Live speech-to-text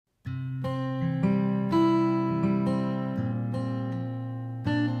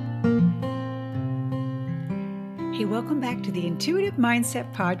Hey, welcome back to the Intuitive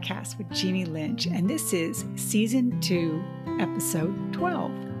Mindset Podcast with Jeannie Lynch, and this is Season 2, Episode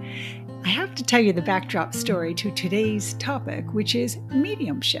 12. I have to tell you the backdrop story to today's topic, which is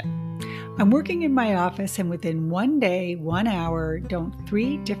mediumship. I'm working in my office, and within one day, 1 hour, don't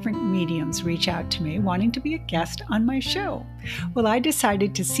 3 different mediums reach out to me wanting to be a guest on my show. Well, I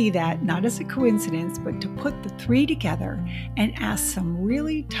decided to see that not as a coincidence, but to put the 3 together and ask some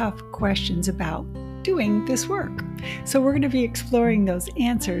really tough questions about doing this work. So we're going to be exploring those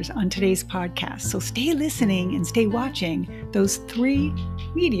answers on today's podcast. So stay listening and stay watching. Those 3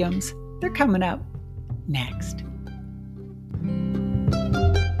 mediums, they're coming up next.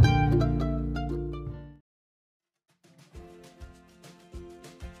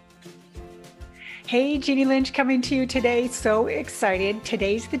 Hey, Jeannie Lynch coming to you today. So excited.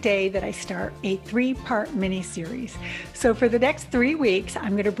 Today's the day that I start a 3-part mini-series. So for the next 3 weeks,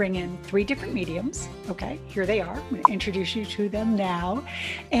 I'm going to bring in 3 different mediums. Okay, here they are. I'm going to introduce you to them now.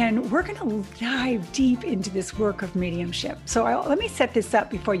 And we're going to dive deep into this work of mediumship. So let me set this up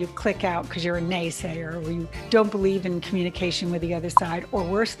before you click out because you're a naysayer or you don't believe in communication with the other side, or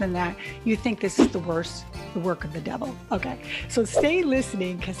worse than that, you think this is the work of the devil. Okay, so stay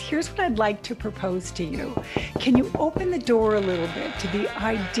listening because here's what I'd like to propose to you. Can you open the door a little bit to the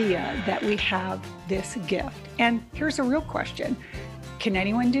idea that we have this gift? And here's a real question. Can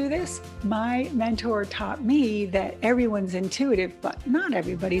anyone do this? My mentor taught me that everyone's intuitive, but not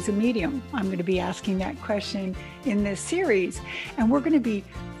everybody's a medium. I'm going to be asking that question in this series. And we're going to be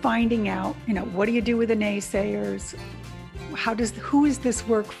finding out, what do you do with the naysayers? Who is this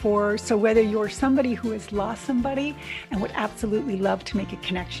work for? So whether you're somebody who has lost somebody and would absolutely love to make a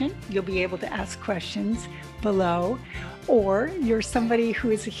connection, you'll be able to ask questions below, or you're somebody who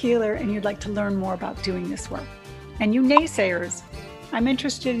is a healer and you'd like to learn more about doing this work. And you naysayers, I'm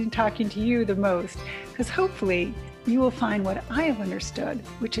interested in talking to you the most because hopefully you will find what I have understood,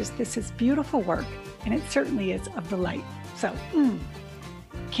 which is this is beautiful work and it certainly is of the light. So,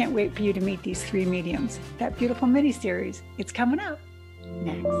 can't wait for you to meet these 3 mediums. That beautiful mini-series, it's coming up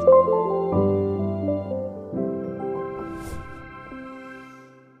next.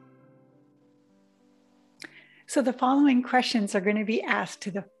 So the following questions are going to be asked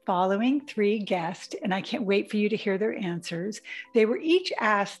to the following 3 guests, and I can't wait for you to hear their answers. They were each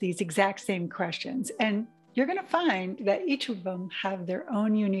asked these exact same questions, and you're going to find that each of them have their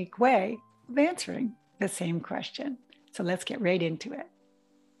own unique way of answering the same question. So let's get right into it.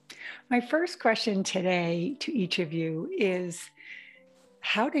 My first question today to each of you is,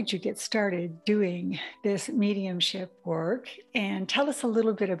 how did you get started doing this mediumship work? And tell us a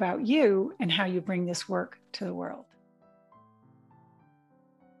little bit about you and how you bring this work to the world.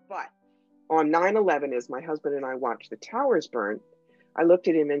 But on 9/11, as my husband and I watched the towers burn, I looked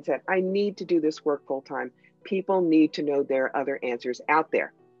at him and said, I need to do this work full time. People need to know there are other answers out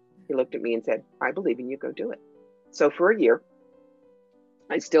there. He looked at me and said, I believe in you, go do it. So for a year,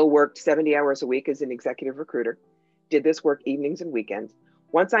 I still worked 70 hours a week as an executive recruiter, did this work evenings and weekends.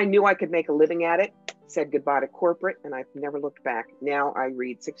 Once I knew I could make a living at it, said goodbye to corporate, and I've never looked back. Now I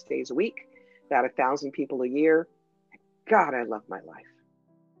read 6 days a week, about 1,000 people a year. God, I love my life.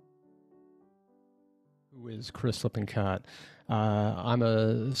 Who is Chris Lippincott? I'm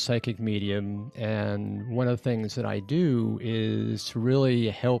a psychic medium, and one of the things that I do is to really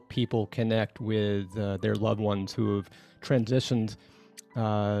help people connect with their loved ones who have transitioned.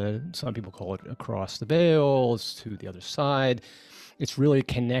 Some people call it across the veil, to the other side. It's really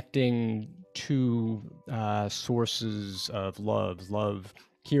connecting to sources of love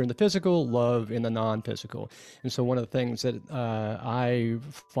here in the physical, love in the non-physical. And so one of the things that I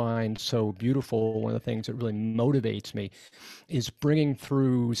find so beautiful, one of the things that really motivates me is bringing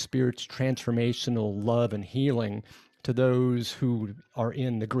through Spirit's transformational love and healing to those who are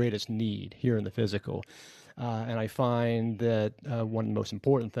in the greatest need here in the physical. And I find that one of the most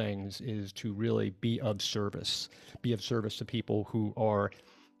important things is to really be of service to people who are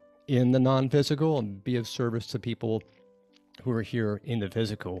in the non-physical, and be of service to people who are here in the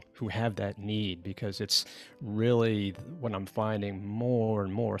physical, who have that need, because it's really what I'm finding more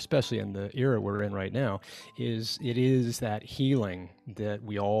and more, especially in the era we're in right now, is that healing that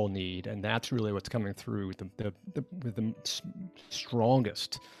we all need. And that's really what's coming through with the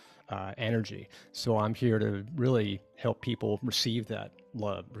strongest energy. So I'm here to really help people receive that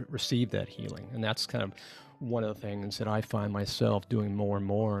love, receive that healing. And that's kind of one of the things that I find myself doing more and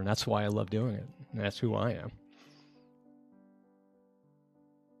more. And that's why I love doing it. And that's who I am.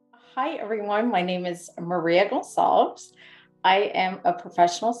 Hi, everyone. My name is Maria Gonçalves. I am a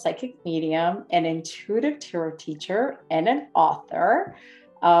professional psychic medium, an intuitive tarot teacher, and an author.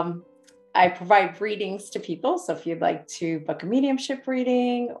 I provide readings to people. So if you'd like to book a mediumship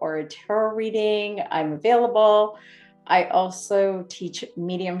reading or a tarot reading, I'm available. I also teach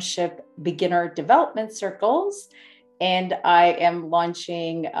mediumship beginner development circles. And I am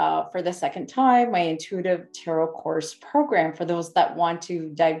launching for the second time my intuitive tarot course program for those that want to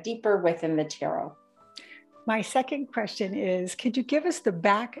dive deeper within the tarot. My second question is, could you give us the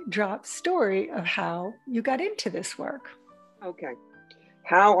backdrop story of how you got into this work? Okay.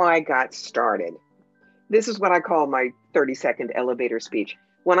 How I got started. This is what I call my 30-second elevator speech.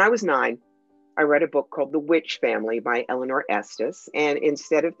 When I was 9, I read a book called The Witch Family by Eleanor Estes. And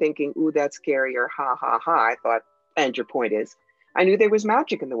instead of thinking, ooh, that's scary, or ha, ha, ha, I thought, and your point is, I knew there was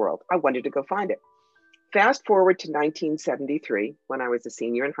magic in the world. I wanted to go find it. Fast forward to 1973, when I was a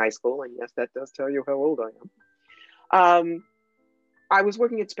senior in high school. And yes, that does tell you how old I am. I was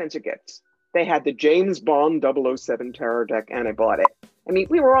working at Spencer Gifts. They had the James Bond 007 tarot deck, and I bought it. I mean,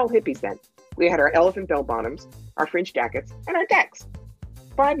 we were all hippies then. We had our elephant bell bottoms, our fringe jackets, and our decks.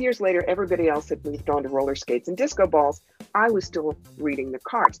 5 years later, everybody else had moved on to roller skates and disco balls. I was still reading the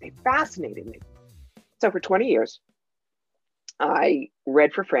cards. They fascinated me. So for 20 years, I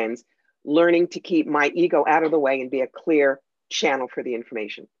read for friends, learning to keep my ego out of the way and be a clear channel for the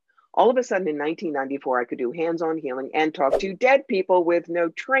information. All of a sudden in 1994, I could do hands-on healing and talk to dead people with no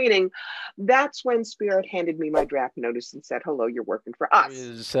training. That's when Spirit handed me my draft notice and said, hello, you're working for us.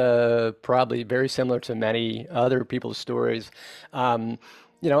 It is probably very similar to many other people's stories.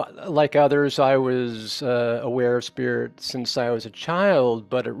 You know, like others, I was aware of spirit since I was a child,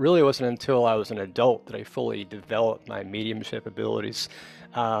 but it really wasn't until I was an adult that I fully developed my mediumship abilities.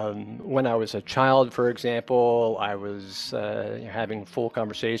 When I was a child, for example, I was having full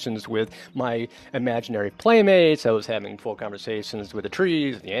conversations with my imaginary playmates. I was having full conversations with the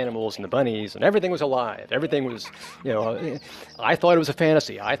trees, the animals, and the bunnies, and everything was alive. Everything was, you know, I thought it was a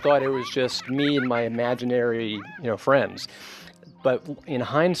fantasy. I thought it was just me and my imaginary, friends. But in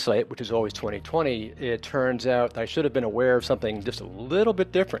hindsight, which is always 2020, it turns out I should have been aware of something just a little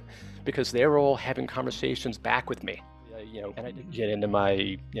bit different, because they were all having conversations back with me. And I get into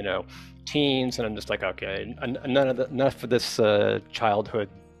my, teens, and I'm just like, okay, enough of this childhood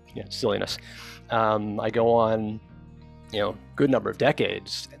silliness. I go on, good number of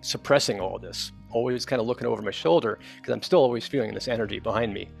decades suppressing all this, always kind of looking over my shoulder, because I'm still always feeling this energy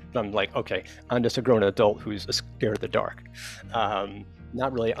behind me. And I'm like, okay, I'm just a grown adult who's scared of the dark,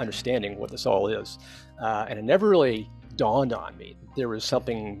 not really understanding what this all is. And it never really dawned on me there was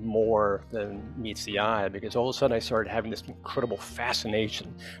something more than meets the eye, because all of a sudden I started having this incredible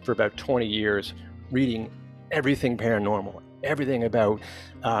fascination for about 20 years, reading everything paranormal, everything about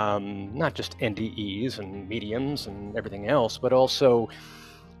not just NDEs and mediums and everything else, but also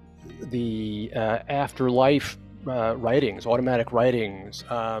the afterlife writings, automatic writings,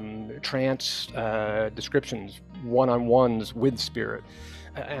 trance descriptions, one-on-ones with spirit.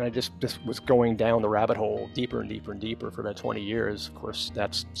 And I just was going down the rabbit hole deeper and deeper and deeper for about 20 years. Of course,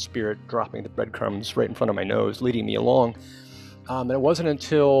 that's spirit dropping the breadcrumbs right in front of my nose, leading me along. And it wasn't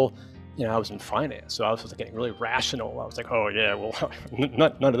until, I was in finance, so I was getting really rational. I was like, oh yeah, well,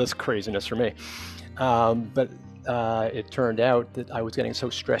 none of this craziness for me. But it turned out that I was getting so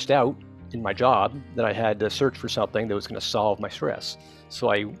stressed out in my job that I had to search for something that was going to solve my stress. So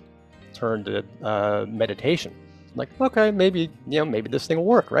I turned to meditation. I'm like, okay, maybe this thing will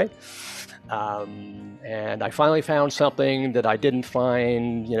work, right? And I finally found something that I didn't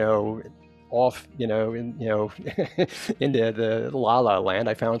find, off, into the la la land.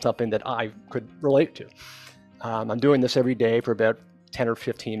 I found something that I could relate to. I'm doing this every day for about 10 or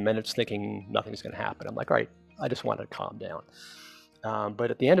 15 minutes, thinking nothing's going to happen. I'm like, all right, I just want to calm down.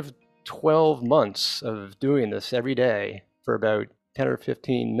 But at the end of 12 months of doing this every day for about 10 or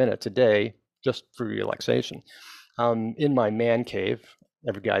 15 minutes a day, just for relaxation, in my man cave.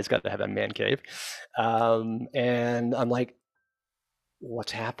 Every guy's got to have a man cave. And I'm like,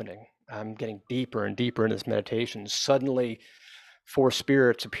 what's happening? I'm getting deeper and deeper in this meditation. Suddenly, 4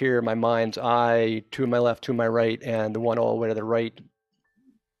 spirits appear in my mind's eye, 2 to my left, 2 to my right, and the one all the way to the right,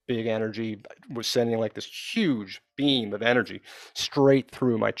 big energy, was sending like this huge beam of energy straight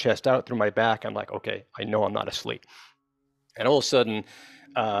through my chest, out through my back. I'm like, okay, I know I'm not asleep. And all of a sudden,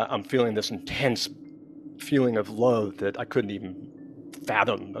 I'm feeling this intense feeling of love that I couldn't even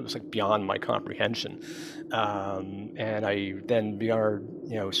fathom. It was like beyond my comprehension. And I then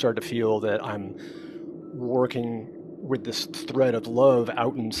started to feel that I'm working with this thread of love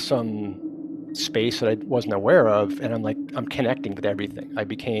out in some space that I wasn't aware of. And I'm connecting with everything. I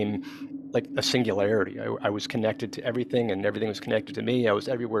became like a singularity. I was connected to everything, and everything was connected to me. I was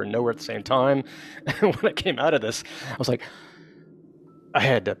everywhere and nowhere at the same time. And when I came out of this, I was like, I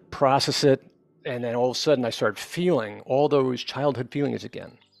had to process it. And then all of a sudden I started feeling all those childhood feelings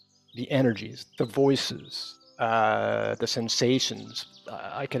again, the energies, the voices, the sensations.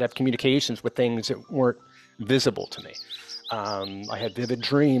 I could have communications with things that weren't visible to me. I had vivid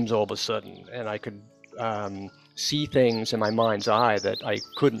dreams all of a sudden, and I could see things in my mind's eye that I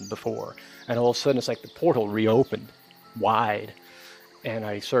couldn't before. And all of a sudden it's like the portal reopened wide, and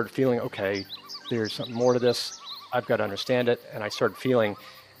I started feeling, okay, there's something more to this. I've got to understand it. And I started feeling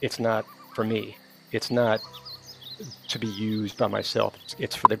it's not for me. It's not to be used by myself.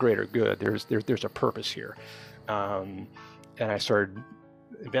 It's for the greater good. There's a purpose here. And I started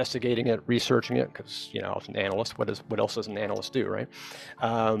investigating it, researching it, because I was an analyst. What else does an analyst do, right?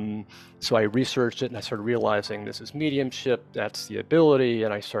 So I researched it, and I started realizing this is mediumship. That's the ability,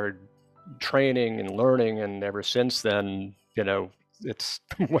 and I started training and learning. And ever since then, it's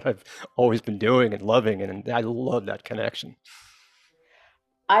what I've always been doing and loving, and I love that connection.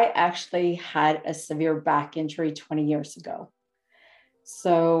 I actually had a severe back injury 20 years ago.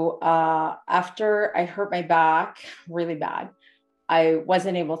 So after I hurt my back really bad, I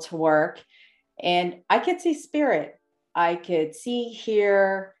wasn't able to work, and I could see spirit. I could see,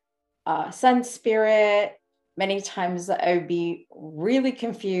 hear, sense spirit. Many times I would be really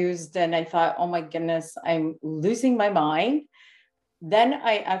confused, and I thought, oh my goodness, I'm losing my mind. Then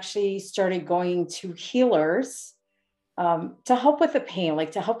I actually started going to healers to help with the pain,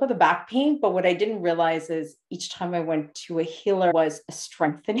 like to help with the back pain. But what I didn't realize is each time I went to a healer was a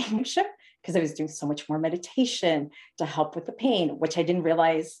strengthening ship, because I was doing so much more meditation to help with the pain, which I didn't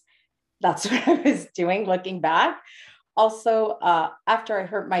realize that's what I was doing looking back. Also, after I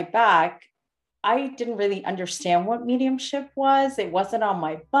hurt my back, I didn't really understand what mediumship was. It wasn't on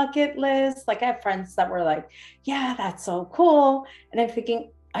my bucket list. Like I have friends that were like, yeah, that's so cool. And I'm thinking,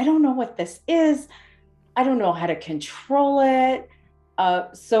 I don't know what this is. I don't know how to control it.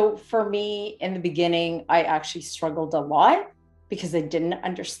 So for me in the beginning, I actually struggled a lot because I didn't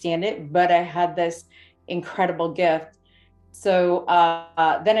understand it, but I had this incredible gift. So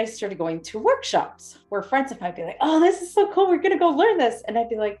then I started going to workshops where friends of mine would be like, oh, this is so cool. We're going to go learn this. And I'd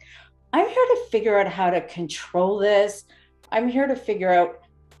be like, I'm here to figure out how to control this. I'm here to figure out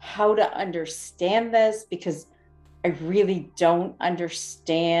how to understand this, because I really don't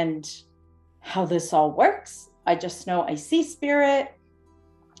understand how this all works. I just know I see spirit.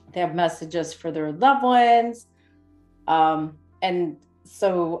 They have messages for their loved ones. And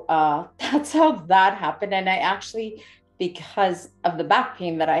so that's how that happened. And I actually, because of the back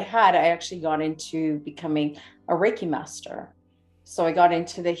pain that I had, I actually got into becoming a Reiki master. So I got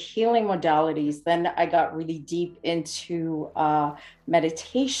into the healing modalities. Then I got really deep into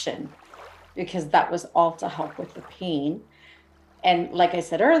meditation, because that was all to help with the pain. And like I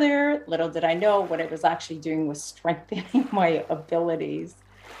said earlier, little did I know what it was actually doing was strengthening my abilities.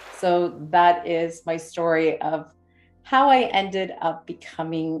 So that is my story of how I ended up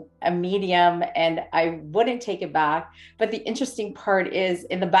becoming a medium, and I wouldn't take it back. But the interesting part is,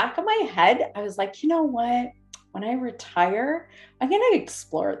 in the back of my head, I was like, you know what? When I retire, I'm going to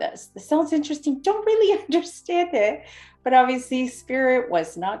explore this. This sounds interesting. Don't really understand it. But obviously, spirit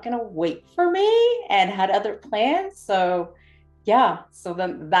was not going to wait for me and had other plans. So yeah, so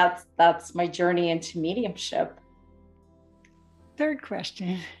then that's my journey into mediumship. Third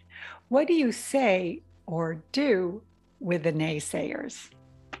question. What do you say or do with the naysayers?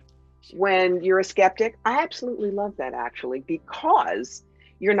 When you're a skeptic, I absolutely love that, actually, because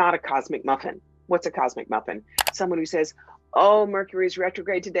you're not a cosmic muffin. What's a cosmic muffin? Someone who says, oh, Mercury's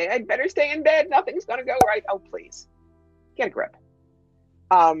retrograde today. I'd better stay in bed. Nothing's going to go right. Oh, please get a grip.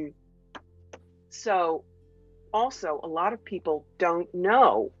 So also, a lot of people don't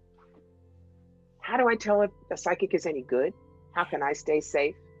know, how do I tell if a psychic is any good? How can I stay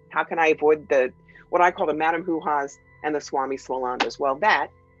safe? How can I avoid what I call the Madame Hoo-Ha's and the Swami Swalandas? Well, that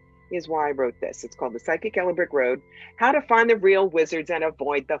is why I wrote this. It's called The Psychic Yellow Brick Road, How to Find the Real Wizards and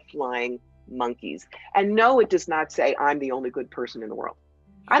Avoid the Flying Monkeys. And no, it does not say I'm the only good person in the world.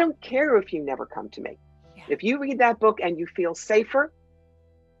 I don't care if you never come to me. Yeah. If you read that book and you feel safer,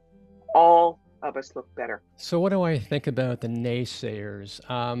 all of us look better. So what do I think about the naysayers?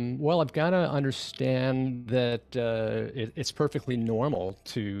 Well, I've got to understand that it's perfectly normal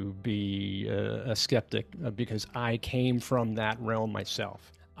to be a skeptic, because I came from that realm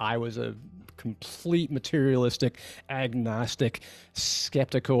myself. I was a complete materialistic, agnostic,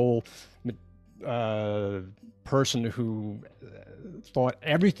 skeptical person who thought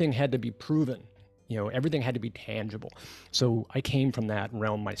everything had to be proven. Everything had to be tangible. So I came from that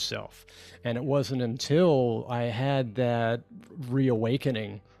realm myself. And it wasn't until I had that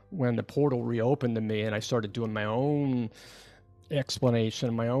reawakening when the portal reopened to me and I started doing my own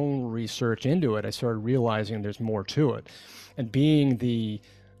explanation, my own research into it, I started realizing there's more to it. And being the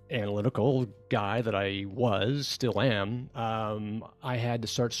analytical guy that I was, still am, I had to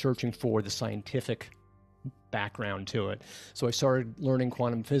start searching for the scientific background to it. So I started learning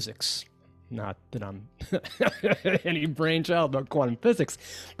quantum physics. Not that I'm any brainchild about quantum physics,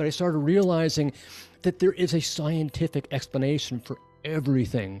 but I started realizing that there is a scientific explanation for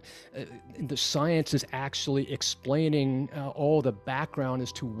everything. The science is actually explaining all the background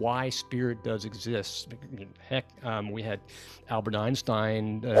as to why spirit does exist. Heck, we had Albert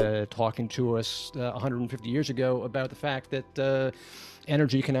Einstein talking to us 150 years ago about the fact that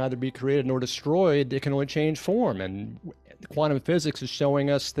energy can either be created nor destroyed. It can only change form. And quantum physics is showing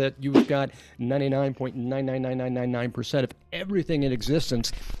us that you've got 99.999999% of everything in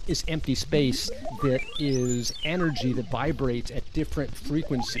existence is empty space that is energy that vibrates at different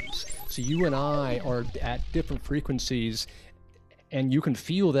frequencies. So you and I are at different frequencies, and you can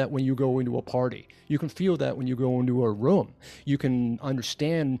feel that when you go into a party. You can feel that when you go into a room. You can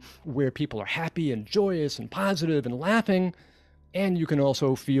understand where people are happy and joyous and positive and laughing. And you can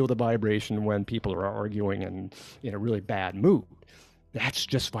also feel the vibration when people are arguing and in a really bad mood. That's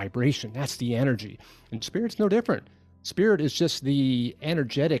just vibration. That's the energy. And spirit's no different. Spirit is just the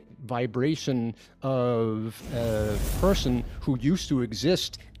energetic vibration of a person who used to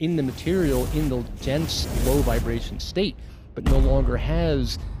exist in the material in the dense, low vibration state, but no longer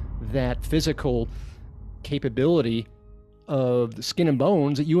has that physical capability of the skin and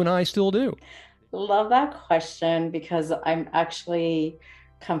bones that you and I still do. Love that question, because I'm actually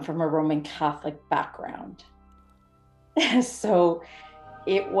come from a Roman Catholic background. So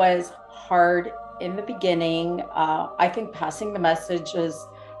it was hard in the beginning. I think passing the messages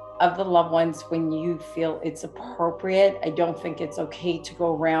of the loved ones when you feel it's appropriate. I don't think it's okay to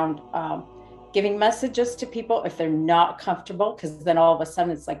go around giving messages to people if they're not comfortable, because then all of a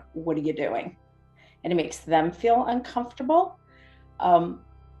sudden it's like, what are you doing? And it makes them feel uncomfortable.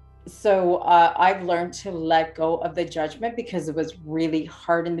 So I've learned to let go of the judgment, because it was really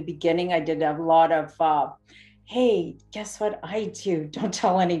hard in the beginning. I did a lot of, hey, guess what I do? Don't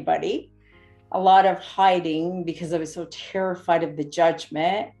tell anybody. A lot of hiding, because I was so terrified of the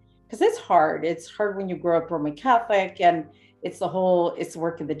judgment, because it's hard. It's hard when you grow up Roman Catholic, and it's the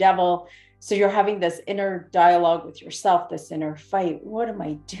work of the devil. So you're having this inner dialogue with yourself, this inner fight. What am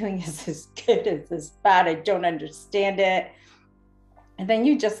I doing? Is this good? Is this bad? I don't understand it. And then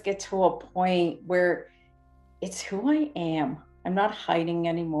you just get to a point where it's who I am. I'm not hiding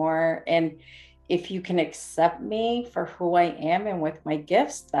anymore. And if you can accept me for who I am and with my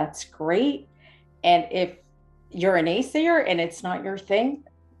gifts, that's great. And if you're an naysayer and it's not your thing,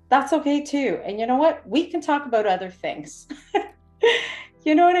 that's okay too. And you know what? We can talk about other things.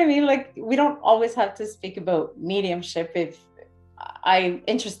 You know what I mean? Like, we don't always have to speak about mediumship if I'm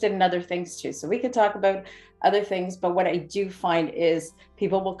interested in other things too. So we could talk about other things, but what I do find is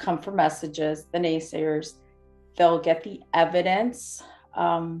people will come for messages, the naysayers, they'll get the evidence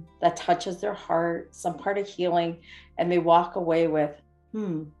that touches their heart, some part of healing, and they walk away with,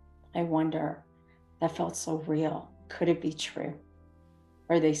 I wonder, that felt so real. Could it be true?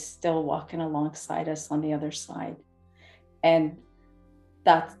 Are they still walking alongside us on the other side? And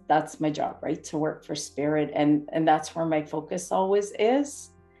that's my job, right? To work for spirit. And that's where my focus always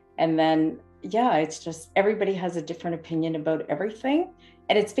is. And then, yeah, it's just everybody has a different opinion about everything.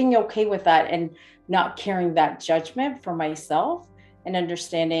 And it's being okay with that and not carrying that judgment for myself and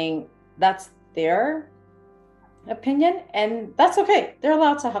understanding that's their opinion and that's okay. They're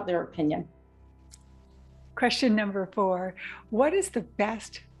allowed to have their opinion. Question number 4. What is the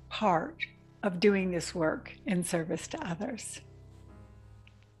best part of doing this work in service to others?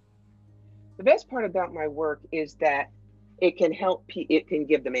 The best part about my work is that it can help, it can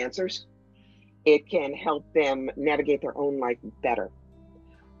give them answers. It can help them navigate their own life better.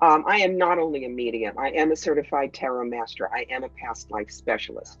 I am not only a medium, I am a certified tarot master. I am a past life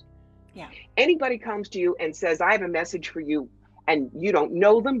specialist. Yeah. Anybody comes to you and says, I have a message for you, and you don't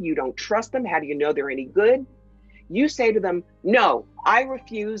know them, you don't trust them, how do you know they're any good? You say to them, no, I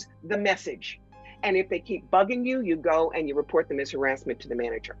refuse the message. And if they keep bugging you, you go and you report them as harassment to the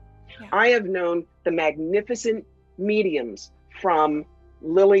manager. Yeah. I have known the magnificent mediums from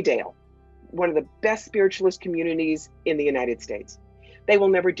Lilydale, one of the best spiritualist communities in the United States. They will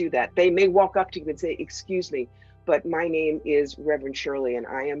never do that. They may walk up to you and say, excuse me, but my name is Reverend Shirley and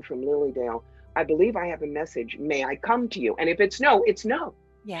I am from Lilydale. I believe I have a message. May I come to you? And if it's no, it's no.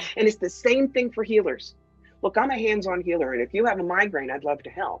 Yeah. And it's the same thing for healers. Look, I'm a hands-on healer, and if you have a migraine, I'd love to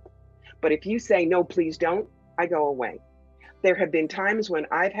help. But if you say, no, please don't, I go away. There have been times when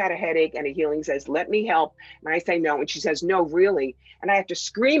I've had a headache and a healing says, let me help. And I say no. And she says, no, really. And I have to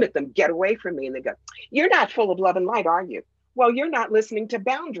scream at them, get away from me. And they go, you're not full of love and light, are you? Well, you're not listening to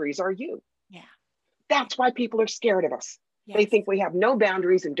boundaries, are you? Yeah. That's why people are scared of us. Yes. They think we have no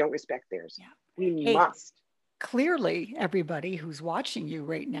boundaries and don't respect theirs. Yeah. We must. Clearly, everybody who's watching you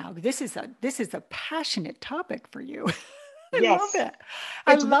right now, this is a passionate topic for you. I love it.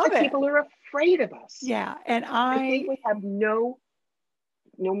 I love it. People are afraid of us. Yeah. And I think we have no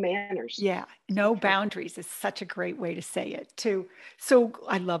manners. Yeah. No boundaries is such a great way to say it too. So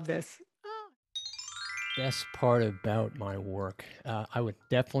I love this. Best part about my work, I would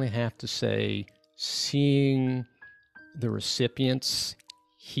definitely have to say seeing the recipients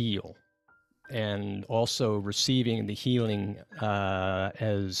heal, and also receiving the healing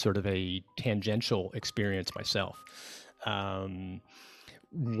as sort of a tangential experience myself.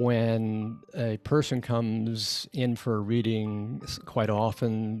 When a person comes in for a reading, quite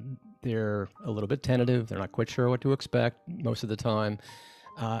often they're a little bit tentative. They're not quite sure what to expect most of the time.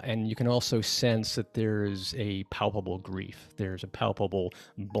 And you can also sense that there's a palpable grief. There's a palpable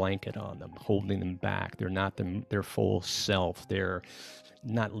blanket on them, holding them back. They're not their full self. They're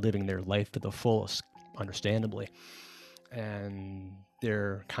not living their life to the fullest, understandably. And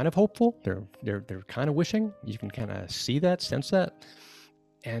they're kind of hopeful. They're kind of wishing. You can kind of see that, sense that.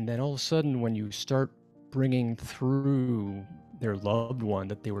 And then all of a sudden, when you start bringing through their loved one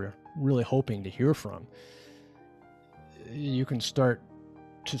that they were really hoping to hear from, you can start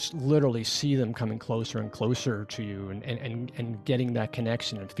to literally see them coming closer and closer to you, and getting that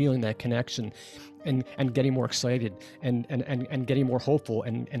connection and feeling that connection, and getting more excited and getting more hopeful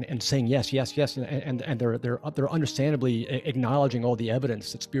and saying yes, and they're understandably acknowledging all the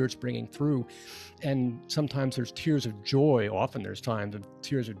evidence that Spirit's bringing through. And sometimes there's tears of joy. Often there's times of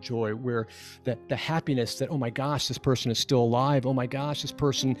tears of joy where the happiness that, oh my gosh, this person is still alive. Oh my gosh, this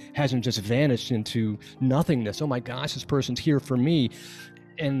person hasn't just vanished into nothingness. Oh my gosh, this person's here for me.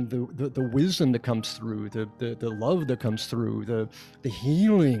 And the wisdom that comes through, the love that comes through, the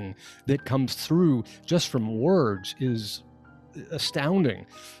healing that comes through just from words is astounding.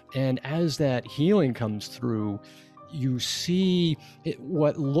 And as that healing comes through, you see it,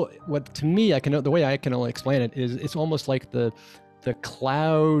 what to me, the way I can only explain it is it's almost like the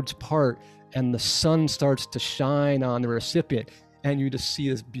clouds part and the sun starts to shine on the recipient, and you just see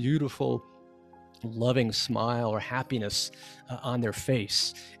this beautiful loving smile or happiness on their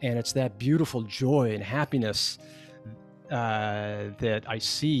face. And it's that beautiful joy and happiness that I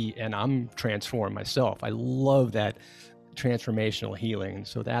see, and I'm transformed myself. I love that transformational healing. And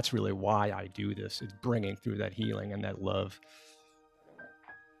so that's really why I do this, is bringing through that healing and that love.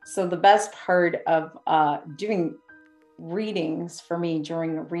 So the best part of doing readings for me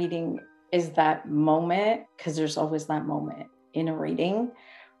during a reading is that moment, because there's always that moment in a reading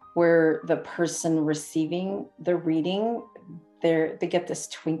where the person receiving the reading, they get this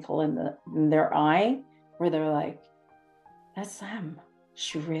twinkle in their eye where they're like, that's them.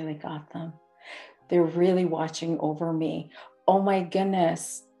 She really got them. They're really watching over me. Oh my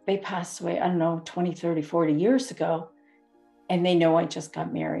goodness, they passed away, I don't know, 20, 30, 40 years ago. And they know I just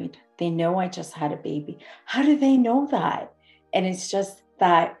got married. They know I just had a baby. How do they know that? And it's just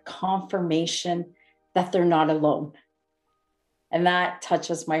that confirmation that they're not alone. And that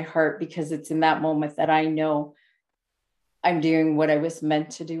touches my heart, because it's in that moment that I know I'm doing what I was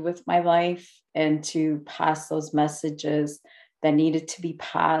meant to do with my life, and to pass those messages that needed to be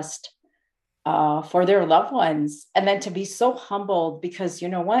passed for their loved ones. And then to be so humbled, because you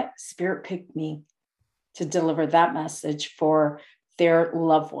know what? Spirit picked me to deliver that message for their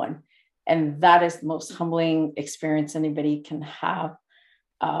loved one. And that is the most humbling experience anybody can have.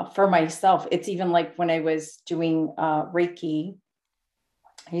 For myself, it's even like when I was doing Reiki,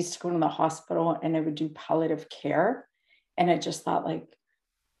 I used to go to the hospital and I would do palliative care. And I just thought, like,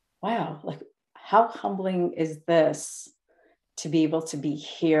 wow, like how humbling is this to be able to be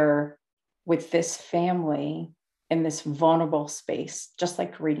here with this family in this vulnerable space, just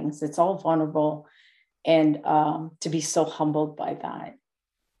like readings, it's all vulnerable. And to be so humbled by that.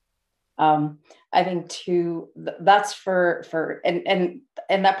 I think too, that's for and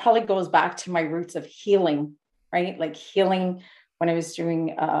that probably goes back to my roots of healing, right? Like healing when I was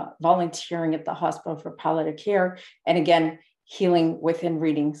doing volunteering at the hospital for palliative care. And again, healing within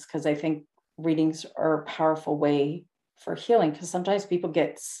readings, because I think readings are a powerful way for healing, because sometimes people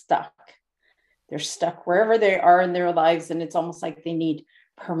get stuck. They're stuck wherever they are in their lives. And it's almost like they need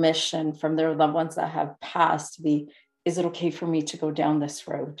permission from their loved ones that have passed to be, is it okay for me to go down this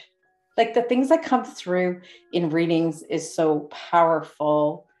road? Like the things that come through in readings is so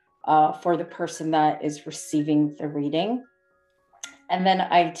powerful for the person that is receiving the reading. And then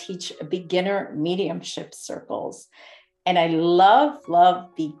I teach beginner mediumship circles. And I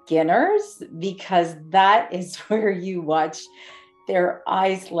love beginners, because that is where you watch their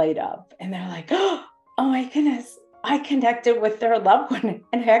eyes light up and they're like, oh my goodness, I connected with their loved one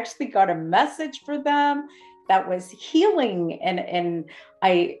and I actually got a message for them that was healing. And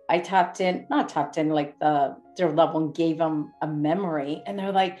I not tapped in, like their loved one gave them a memory, and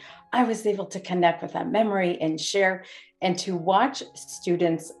they're like, I was able to connect with that memory and share, and to watch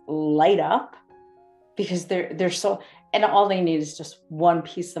students light up, because they're so, and all they need is just one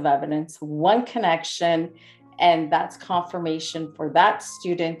piece of evidence, one connection. And that's confirmation for that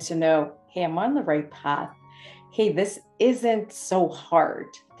student to know, hey, I'm on the right path. Hey, this isn't so hard.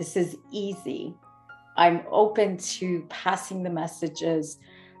 This is easy. I'm open to passing the messages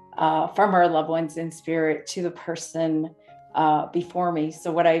from our loved ones in spirit to the person before me.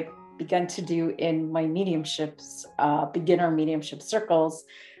 So what I've begun to do in my mediumships, beginner mediumship circles,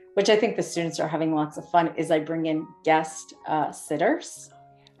 which I think the students are having lots of fun, is I bring in guest sitters,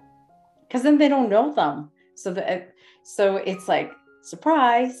 because then they don't know them. So it's like,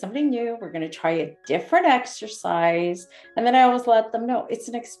 surprise, somebody new, we're going to try a different exercise. And then I always let them know it's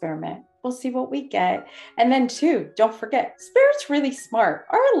an experiment. We'll see what we get. And then too, don't forget, Spirit's really smart.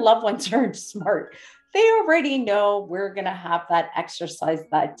 Our loved ones are smart. They already know we're going to have that exercise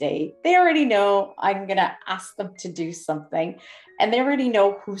that day. They already know I'm going to ask them to do something. And they already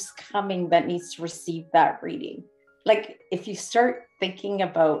know who's coming that needs to receive that reading. Like, if you start thinking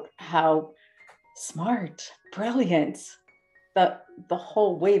about how smart, brilliant, the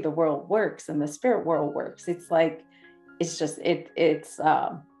whole way the world works and the spirit world works, it's like, it's just, it's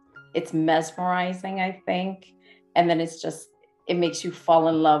mesmerizing, I think. And then it makes you fall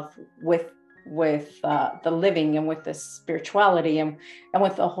in love with the living and with the spirituality and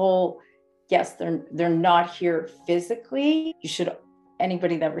with the whole, yes, they're not here physically.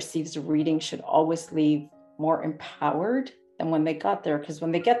 Anybody that receives a reading should always leave more empowered than when they got there. Because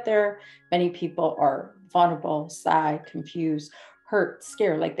when they get there, many people are vulnerable, sad, confused, hurt,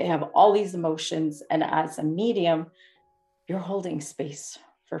 scared, like they have all these emotions. And as a medium, you're holding space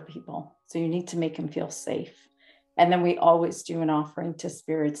for people. So you need to make them feel safe. And then we always do an offering to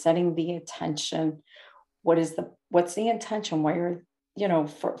spirit, setting the intention. What's the intention? Why are,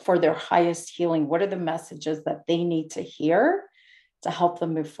 for their highest healing? What are the messages that they need to hear to help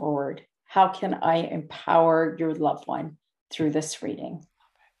them move forward? How can I empower your loved one through this reading?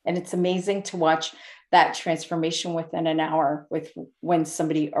 And it's amazing to watch that transformation within an hour when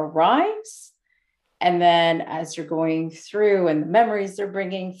somebody arrives. And then as you're going through and the memories they're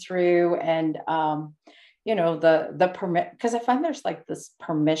bringing through and, the permit, because I find there's like this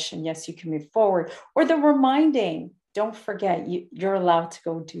permission. Yes, you can move forward, or the reminding, don't forget, you're allowed to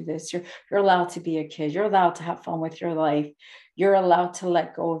go do this. You're allowed to be a kid. You're allowed to have fun with your life. You're allowed to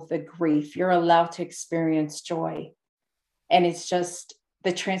let go of the grief. You're allowed to experience joy. And it's just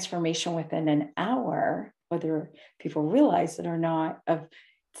the transformation within an hour, whether people realize it or not,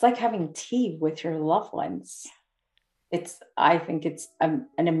 it's like having tea with your loved ones. I think it's an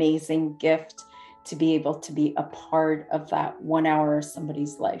amazing gift to be able to be a part of that 1 hour of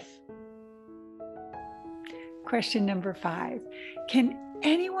somebody's life. Question number 5. Can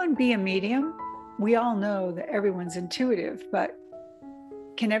anyone be a medium? We all know that everyone's intuitive, but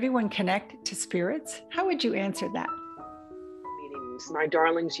can everyone connect to spirits? How would you answer that? My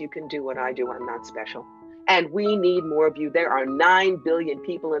darlings, you can do what I do. I'm not special. And we need more of you. There are 9 billion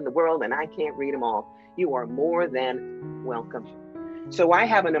people in the world, and I can't read them all. You are more than welcome. So I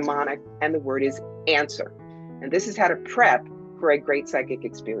have a mnemonic, and the word is answer. And this is how to prep for a great psychic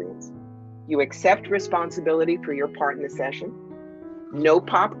experience. You accept responsibility for your part in the session. No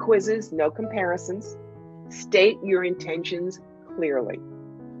pop quizzes, no comparisons. State your intentions clearly.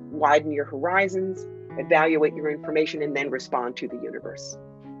 Widen your horizons, evaluate your information, and then respond to the universe.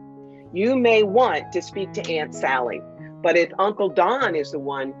 You may want to speak to Aunt Sally, but if Uncle Don is the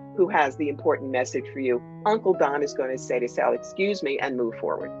one who has the important message for you, Uncle Don is going to say to Sally, excuse me, and move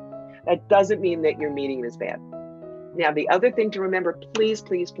forward. That doesn't mean that your meeting is bad. Now, the other thing to remember, please,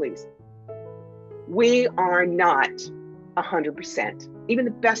 please, please, we are not 100%. Even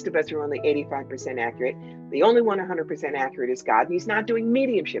the best of us are only 85% accurate. The only one 100% accurate is God, and he's not doing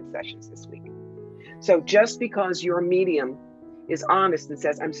mediumship sessions this week. So just because your medium is honest and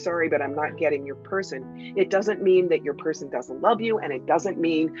says, I'm sorry, but I'm not getting your person, it doesn't mean that your person doesn't love you, and it doesn't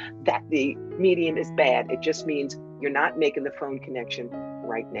mean that the medium is bad. It just means you're not making the phone connection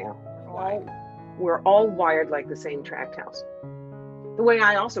right now. We're all wired like the same tract house. The way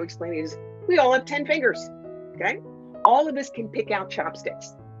I also explain it is we all have 10 fingers, okay? All of us can pick out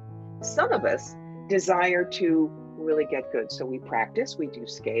chopsticks. Some of us desire to really get good. So we practice, we do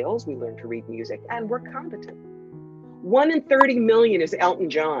scales, we learn to read music, and we're competent. 1 in 30 million is Elton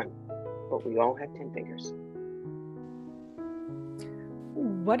John, but we all have 10 fingers.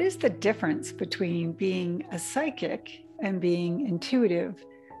 What is the difference between being a psychic and being intuitive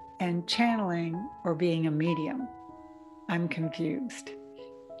and channeling or being a medium? I'm confused.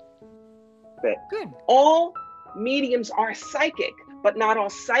 But Good. all mediums are psychic, but not all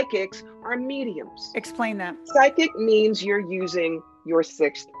psychics are mediums. Explain that. Psychic means you're using your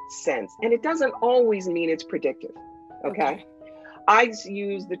sixth sense, and it doesn't always mean it's predictive. Okay. I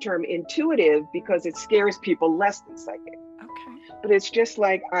use the term intuitive because it scares people less than psychic. Okay. But it's just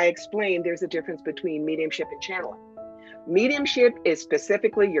like I explained, there's a difference between mediumship and channeling. Mediumship is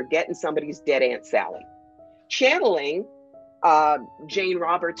specifically you're getting somebody's dead Aunt Sally. Channeling, Jane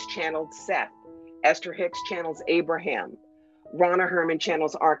Roberts channeled Seth. Esther Hicks channels Abraham. Ronna Herman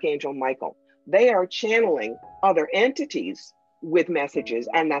channels Archangel Michael. They are channeling other entities with messages,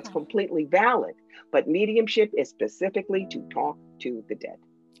 and that's completely valid. But mediumship is specifically to talk to the dead.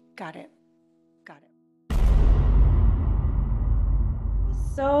 Got it. Got it.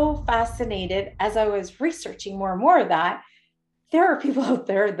 So fascinated as I was researching more and more of that. There are people out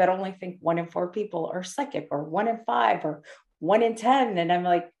there that only think 1 in 4 people are psychic, or 1 in 5, or 1 in 10. And I'm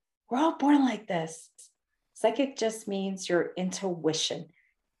like, we're all born like this. Psychic just means your intuition.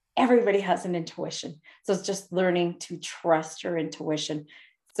 Everybody has an intuition. So it's just learning to trust your intuition.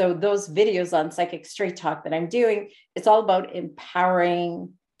 So those videos on Psychic Straight Talk that I'm doing, it's all about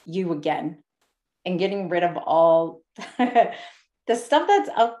empowering you again and getting rid of all the stuff that's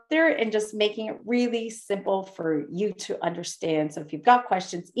out there and just making it really simple for you to understand. So if you've got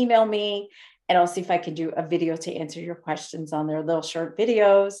questions, email me and I'll see if I can do a video to answer your questions on their little short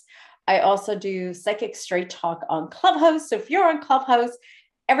videos. I also do Psychic Straight Talk on Clubhouse. So if you're on Clubhouse,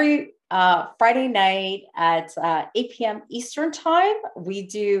 every Friday night at 8 p.m. Eastern time, we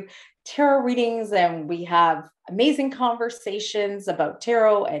do tarot readings and we have amazing conversations about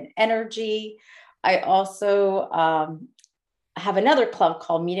tarot and energy. I also have another club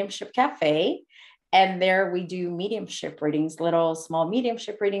called Mediumship Cafe. And there we do mediumship readings, little small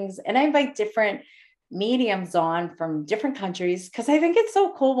mediumship readings. And I invite different mediums on from different countries because I think it's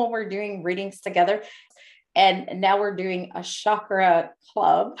so cool when we're doing readings together. And now we're doing a chakra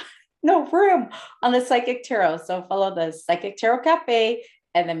club, no room on the Psychic Tarot. So follow the Psychic Tarot Cafe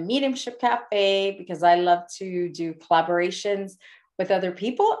and the Mediumship Cafe because I love to do collaborations with other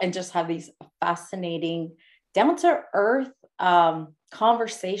people and just have these fascinating, down to earth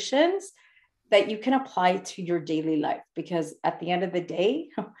conversations that you can apply to your daily life. Because at the end of the day,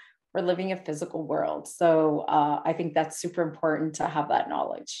 we're living a physical world. So I think that's super important to have that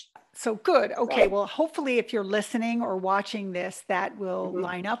knowledge. So good. Okay. Well, hopefully if you're listening or watching this, that will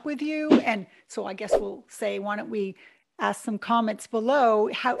line up with you. And so I guess we'll say, why don't we ask some comments below?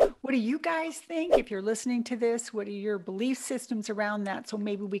 What do you guys think? If you're listening to this, what are your belief systems around that? So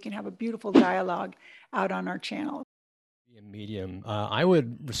maybe we can have a beautiful dialogue out on our channel. A medium, I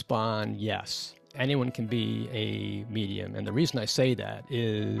would respond yes. Anyone can be a medium. And the reason I say that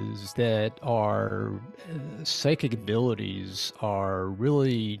is that our psychic abilities are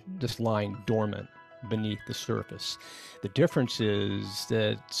really just lying dormant beneath the surface. The difference is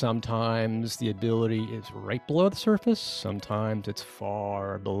that sometimes the ability is right below the surface, sometimes it's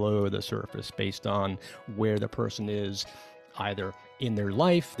far below the surface based on where the person is, either in their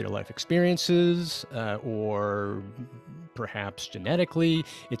life experiences, or perhaps genetically.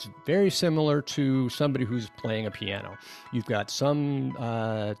 It's very similar to somebody who's playing a piano. You've got some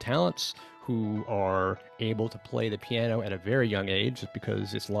talents who are able to play the piano at a very young age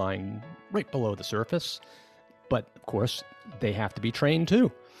because it's lying right below the surface. But of course, they have to be trained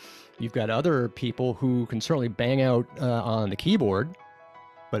too. You've got other people who can certainly bang out on the keyboard,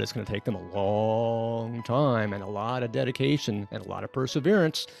 but it's going to take them a long time and a lot of dedication and a lot of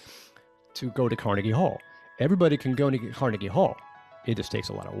perseverance to go to Carnegie Hall. Everybody can go to Carnegie Hall. It just takes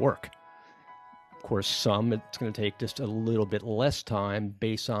a lot of work. Of course, some it's going to take just a little bit less time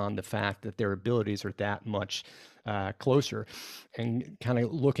based on the fact that their abilities are that much closer. And kind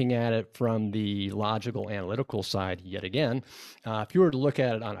of looking at it from the logical analytical side yet again, if you were to look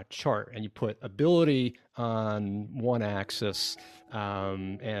at it on a chart and you put ability on one axis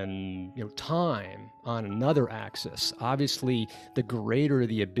and time on another axis, obviously the greater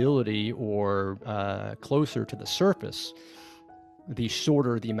the ability or closer to the surface, the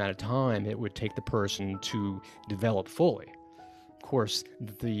shorter the amount of time it would take the person to develop fully. Of course,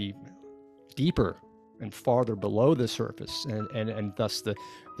 the deeper and farther below the surface. And thus the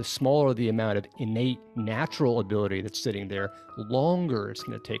smaller the amount of innate natural ability that's sitting there, longer it's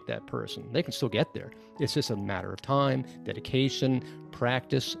going to take that person. They can still get there. It's just a matter of time, dedication,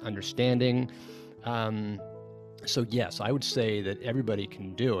 practice, understanding. So yes, I would say that everybody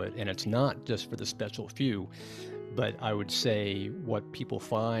can do it, and it's not just for the special few. But I would say what people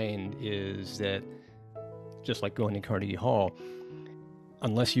find is that, just like going to Carnegie Hall,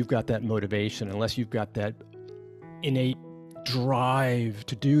 unless you've got that motivation, unless you've got that innate drive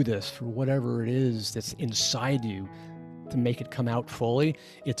to do this for whatever it is that's inside you, to make it come out fully,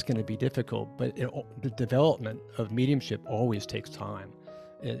 it's going to be difficult. But the development of mediumship always takes time.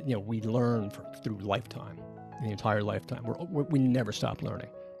 We learn through lifetime, the entire lifetime. We never stop learning.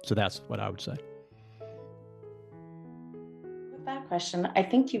 So that's what I would say. With that question, I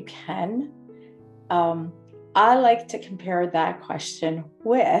think you can. I like to compare that question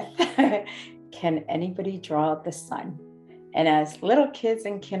with, can anybody draw the sun? And as little kids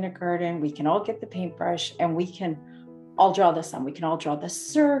in kindergarten, we can all get the paintbrush and we can all draw the sun. We can all draw the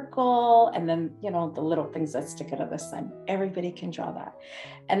circle and then, the little things that stick out of the sun. Everybody can draw that.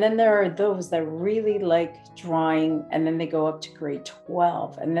 And then there are those that really like drawing, and then they go up to grade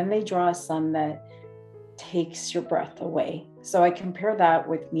 12, and then they draw a sun that takes your breath away. So I compare that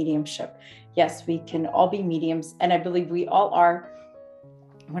with mediumship. Yes, we can all be mediums, and I believe we all are.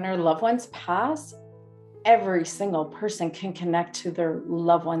 When our loved ones pass, every single person can connect to their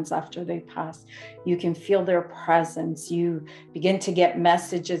loved ones after they pass. You can feel their presence. You begin to get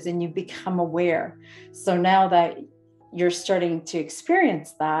messages and you become aware. So now that you're starting to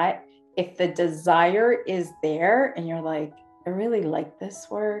experience that, if the desire is there and you're like, I really like this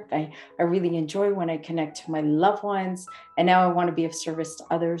work. I really enjoy when I connect to my loved ones. And now I want to be of service to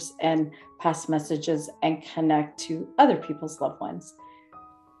others and pass messages and connect to other people's loved ones.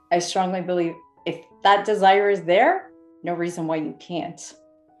 I strongly believe if that desire is there, no reason why you can't.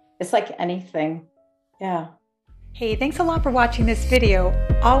 It's like anything. Yeah. Hey, thanks a lot for watching this video.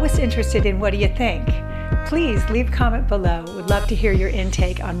 Always interested in what do you think? Please leave a comment below. Would love to hear your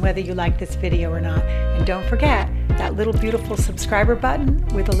intake on whether you like this video or not. And don't forget, that little beautiful subscriber button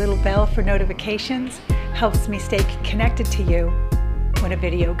with a little bell for notifications helps me stay connected to you when a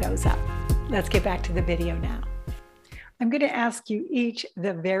video goes up. Let's get back to the video now. I'm going to ask you each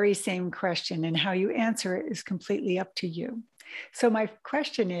the very same question, and how you answer it is completely up to you. So my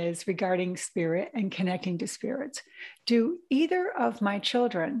question is regarding spirit and connecting to spirits. Do either of my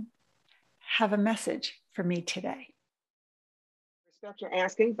children have a message for me today? I respect your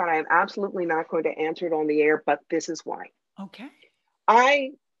asking, but I am absolutely not going to answer it on the air, but this is why. Okay.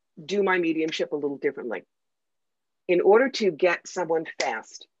 I do my mediumship a little differently. In order to get someone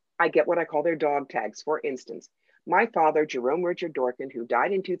fast, I get what I call their dog tags. For instance, my father, Jerome Richard Dorkin, who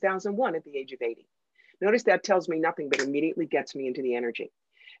died in 2001 at the age of 80. Notice that tells me nothing, but immediately gets me into the energy.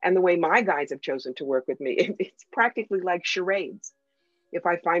 And the way my guides have chosen to work with me, it's practically like charades. If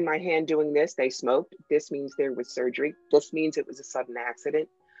I find my hand doing this, they smoked. This means there was surgery. This means it was a sudden accident.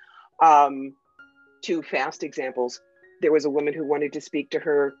 Two fast examples. There was a woman who wanted to speak to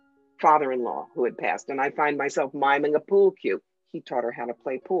her father-in-law who had passed, and I find myself miming a pool cue. He taught her how to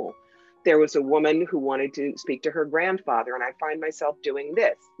play pool. There was a woman who wanted to speak to her grandfather, and I find myself doing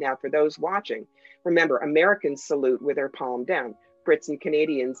this. Now, for those watching, remember, Americans salute with their palm down. Brits and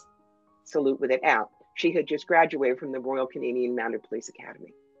Canadians salute with it out. She had just graduated from the Royal Canadian Mounted Police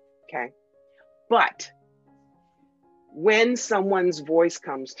Academy, okay? But when someone's voice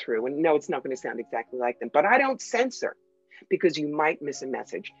comes through, and no, it's not going to sound exactly like them, but I don't censor because you might miss a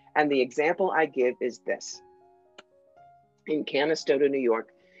message. And the example I give is this. In Canastota, New York,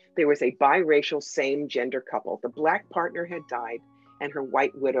 there was a biracial same-gender couple. The Black partner had died, and her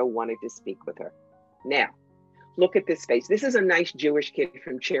white widow wanted to speak with her. Now, look at this face. This is a nice Jewish kid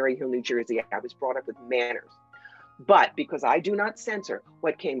from Cherry Hill, New Jersey. I was brought up with manners. But because I do not censor,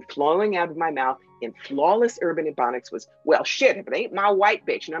 what came flowing out of my mouth in flawless urban ebonics was, well, shit, if it ain't my white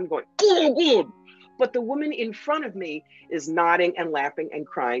bitch. And I'm going, ooh. But the woman in front of me is nodding and laughing and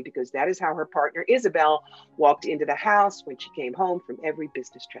crying because that is how her partner, Isabel, walked into the house when she came home from every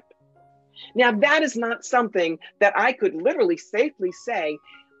business trip. Now, that is not something that I could literally safely say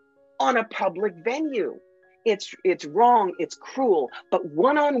on a public venue. It's wrong, it's cruel, but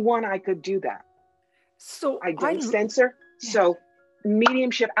one-on-one, I could do that. So I don't censor. Yeah. So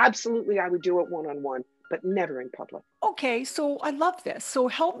mediumship, absolutely, I would do it one-on-one, but never in public. Okay, so I love this. So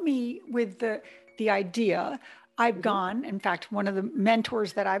help me with the idea. I've gone, in fact, one of the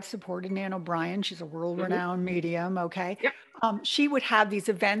mentors that I've supported, Nan O'Brien, she's a world-renowned medium, okay? Yep. She would have these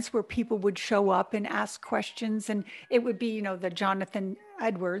events where people would show up and ask questions, and it would be, the Jonathan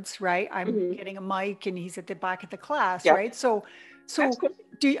Edwards, right? I'm getting a mic and he's at the back of the class, Yep. right? So That's good.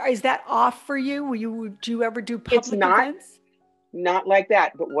 is that off for you? Do you ever do It's public not. events? Not like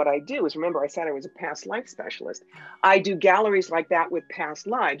that. But what I do is, remember, I said I was a past life specialist. I do galleries like that with past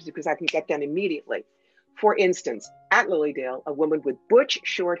lives because I can get them immediately. For instance, at Lilydale, a woman with butch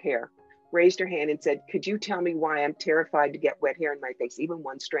short hair raised her hand and said, "Could you tell me why I'm terrified to get wet hair in my face, even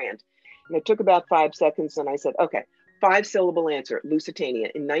one strand?" And it took about 5 seconds. And I said, "Okay, 5-syllable answer, Lusitania.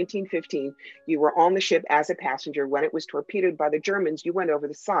 In 1915, you were on the ship as a passenger. When it was torpedoed by the Germans, you went over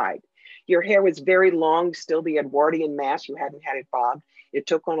the side. Your hair was very long, still the Edwardian mass. You hadn't had it bobbed. It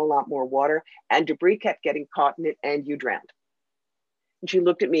took on a lot more water, and debris kept getting caught in it, and you drowned." And she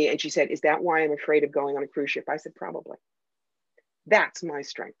looked at me and she said, "Is that why I'm afraid of going on a cruise ship?" I said, "Probably." That's my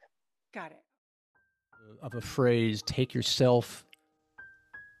strength. Got it. Of a phrase, take yourself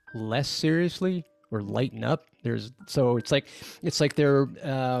less seriously or lighten up. It's like they're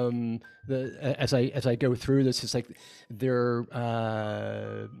as I go through this, it's like they're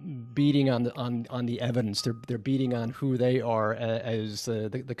beating on the evidence. They're beating on who they are as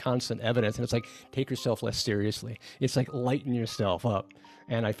the constant evidence, and it's like, take yourself less seriously. It's like lighten yourself up,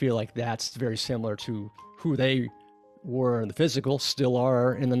 and I feel like that's very similar to who they were in the physical, still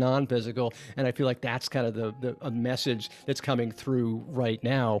are in the non-physical, and I feel like that's kind of a message that's coming through right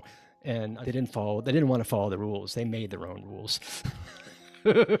now. And they didn't want to follow the rules. They made their own rules.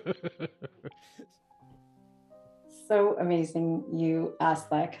 So amazing you asked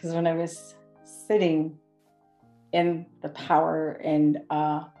that, because when I was sitting in the power and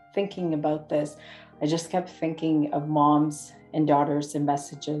thinking about this, I just kept thinking of moms and daughters and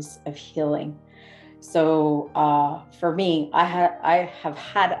messages of healing. So for me, I have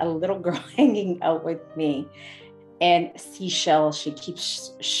had a little girl hanging out with me, and seashells. She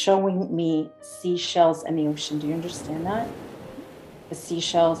keeps showing me seashells in the ocean. Do you understand that? The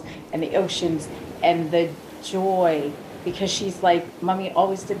seashells and the oceans and the joy, because she's like, "Mommy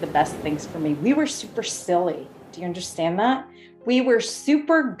always did the best things for me." We were super silly. Do you understand that? We were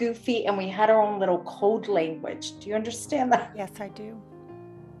super goofy and we had our own little code language. Do you understand that? Yes, I do.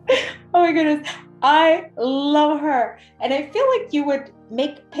 Oh my goodness. I love her. And I feel like you would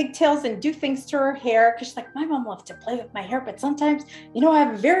make pigtails and do things to her hair, because she's like, "My mom loved to play with my hair, but sometimes, I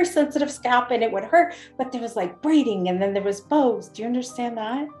have a very sensitive scalp and it would hurt." But there was like braiding and then there was bows. Do you understand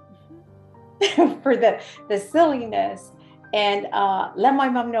that? For the silliness. And let my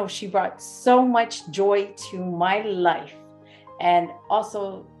mom know she brought so much joy to my life. And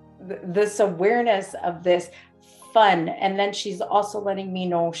also this awareness of this fun. And then she's also letting me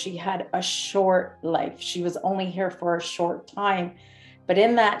know she had a short life. She was only here for a short time. But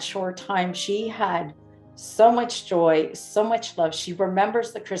in that short time, she had so much joy, so much love. She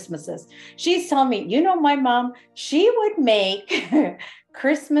remembers the Christmases. She's telling me, my mom, she would make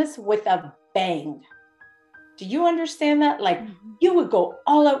Christmas with a bang. Do you understand that? Like, you would go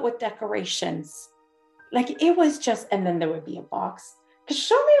all out with decorations. Like, it was just, and then there would be a box. Because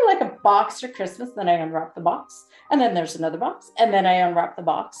show me like a box for Christmas, then I unwrap the box. And then there's another box. And then I unwrap the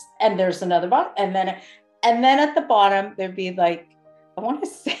box. And there's another box. And then at the bottom, there'd be like, I want to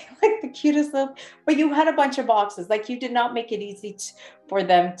say like the cutest little, but you had a bunch of boxes. Like, you did not make it easy for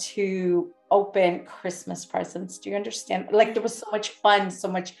them to open Christmas presents. Do you understand? Like, there was so much fun, so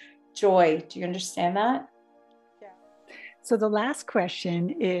much joy. Do you understand that? Yeah. So the last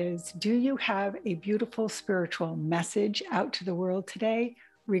question is, do you have a beautiful spiritual message out to the world today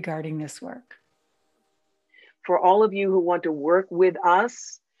regarding this work? For all of you who want to work with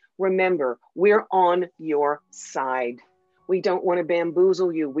us, remember, we're on your side. We don't want to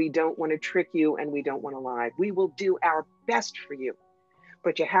bamboozle you. We don't want to trick you, and we don't want to lie. We will do our best for you,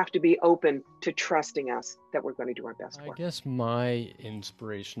 but you have to be open to trusting us that we're going to do our best work. I guess my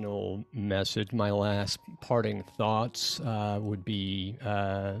inspirational message, my last parting thoughts would be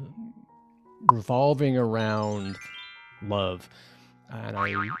revolving around love. And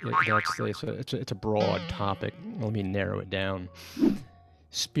it's a broad topic. Let me narrow it down.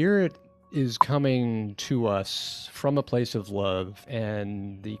 Spirit is coming to us from a place of love,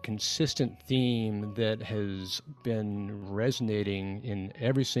 and the consistent theme that has been resonating in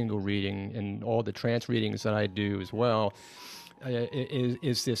every single reading and all the trance readings that I do as well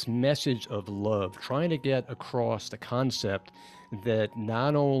is this message of love, trying to get across the concept that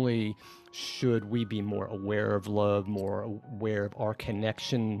not only should we be more aware of love, more aware of our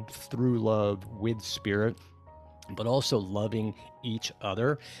connection through love with spirit, but also loving each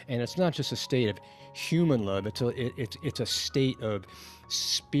other. And it's not just a state of human love, it's a state of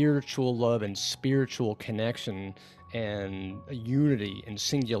spiritual love and spiritual connection. and unity and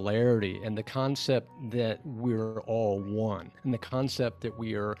singularity, and the concept that we're all one, and the concept that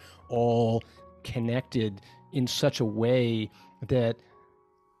we are all connected in such a way that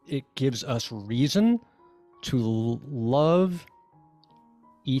it gives us reason to love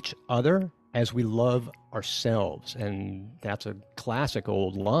each other as we love ourselves. And that's a classic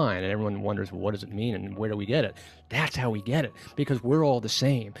old line, and everyone wonders, well, what does it mean and where do we get it? That's how we get it, because we're all the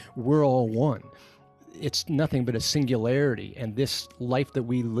same. We're all one. It's nothing but a singularity. And this life that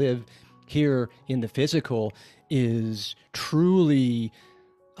we live here in the physical is truly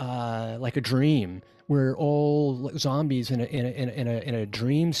like a dream. We're all zombies in a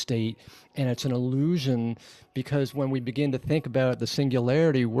dream state, and it's an illusion, because when we begin to think about the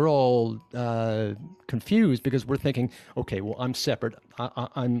singularity, we're all confused, because we're thinking, okay, well, I'm separate.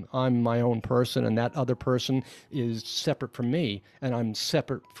 I'm my own person, and that other person is separate from me, and I'm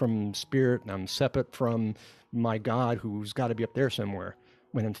separate from spirit, and I'm separate from my God, who's got to be up there somewhere.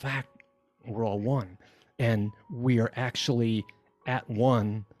 When in fact, we're all one, and we are actually at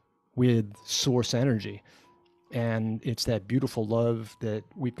one with source energy. And it's that beautiful love that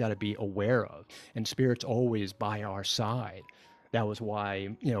we've got to be aware of. And Spirit's always by our side. That was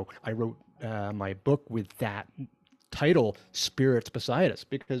why, I wrote my book with that title, Spirits Beside Us,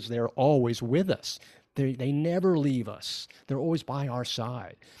 because they're always with us. They never leave us. They're always by our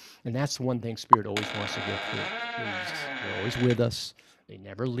side. And that's the one thing Spirit always wants to get through. They're always with us. They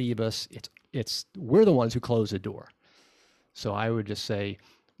never leave us. We're the ones who close the door. So I would just say,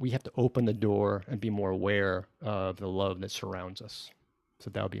 we have to open the door and be more aware of the love that surrounds us.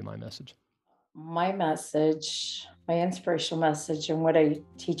 So that would be my message. My message, my inspirational message, and what I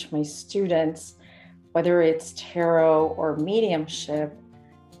teach my students, whether it's tarot or mediumship,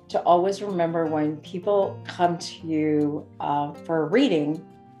 to always remember when people come to you for a reading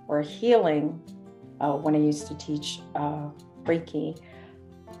or a healing, when I used to teach Reiki,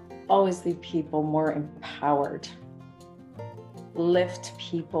 always leave people more empowered. Lift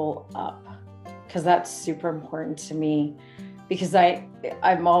people up, because that's super important to me, because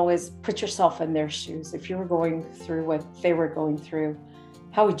I'm always put yourself in their shoes. If you were going through what they were going through,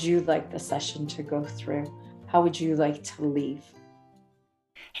 how would you like the session to go through? How would you like to leave?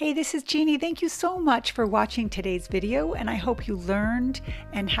 Hey, this is Jeannie. Thank you so much for watching today's video, and I hope you learned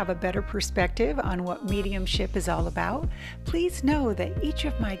and have a better perspective on what mediumship is all about. Please know that each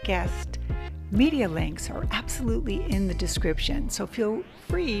of my guest media links are absolutely in the description, so feel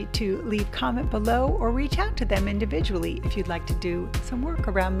free to leave comment below or reach out to them individually if you'd like to do some work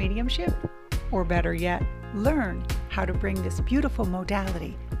around mediumship, or better yet, learn how to bring this beautiful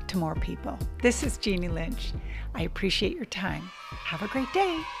modality to more people. This is Jeannie Lynch. I appreciate your time. Have a great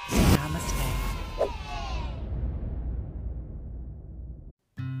day. Namaste.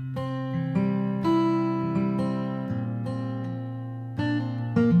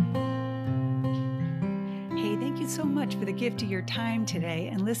 So much for the gift of your time today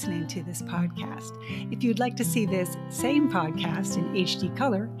and listening to this podcast. If you'd like to see this same podcast in HD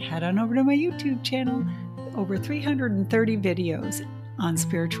color, head on over to my YouTube channel. Over 330 videos on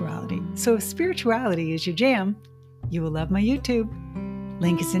spirituality. So if spirituality is your jam, you will love my YouTube.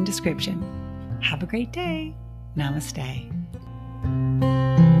 Link is in description. Have a great day. Namaste.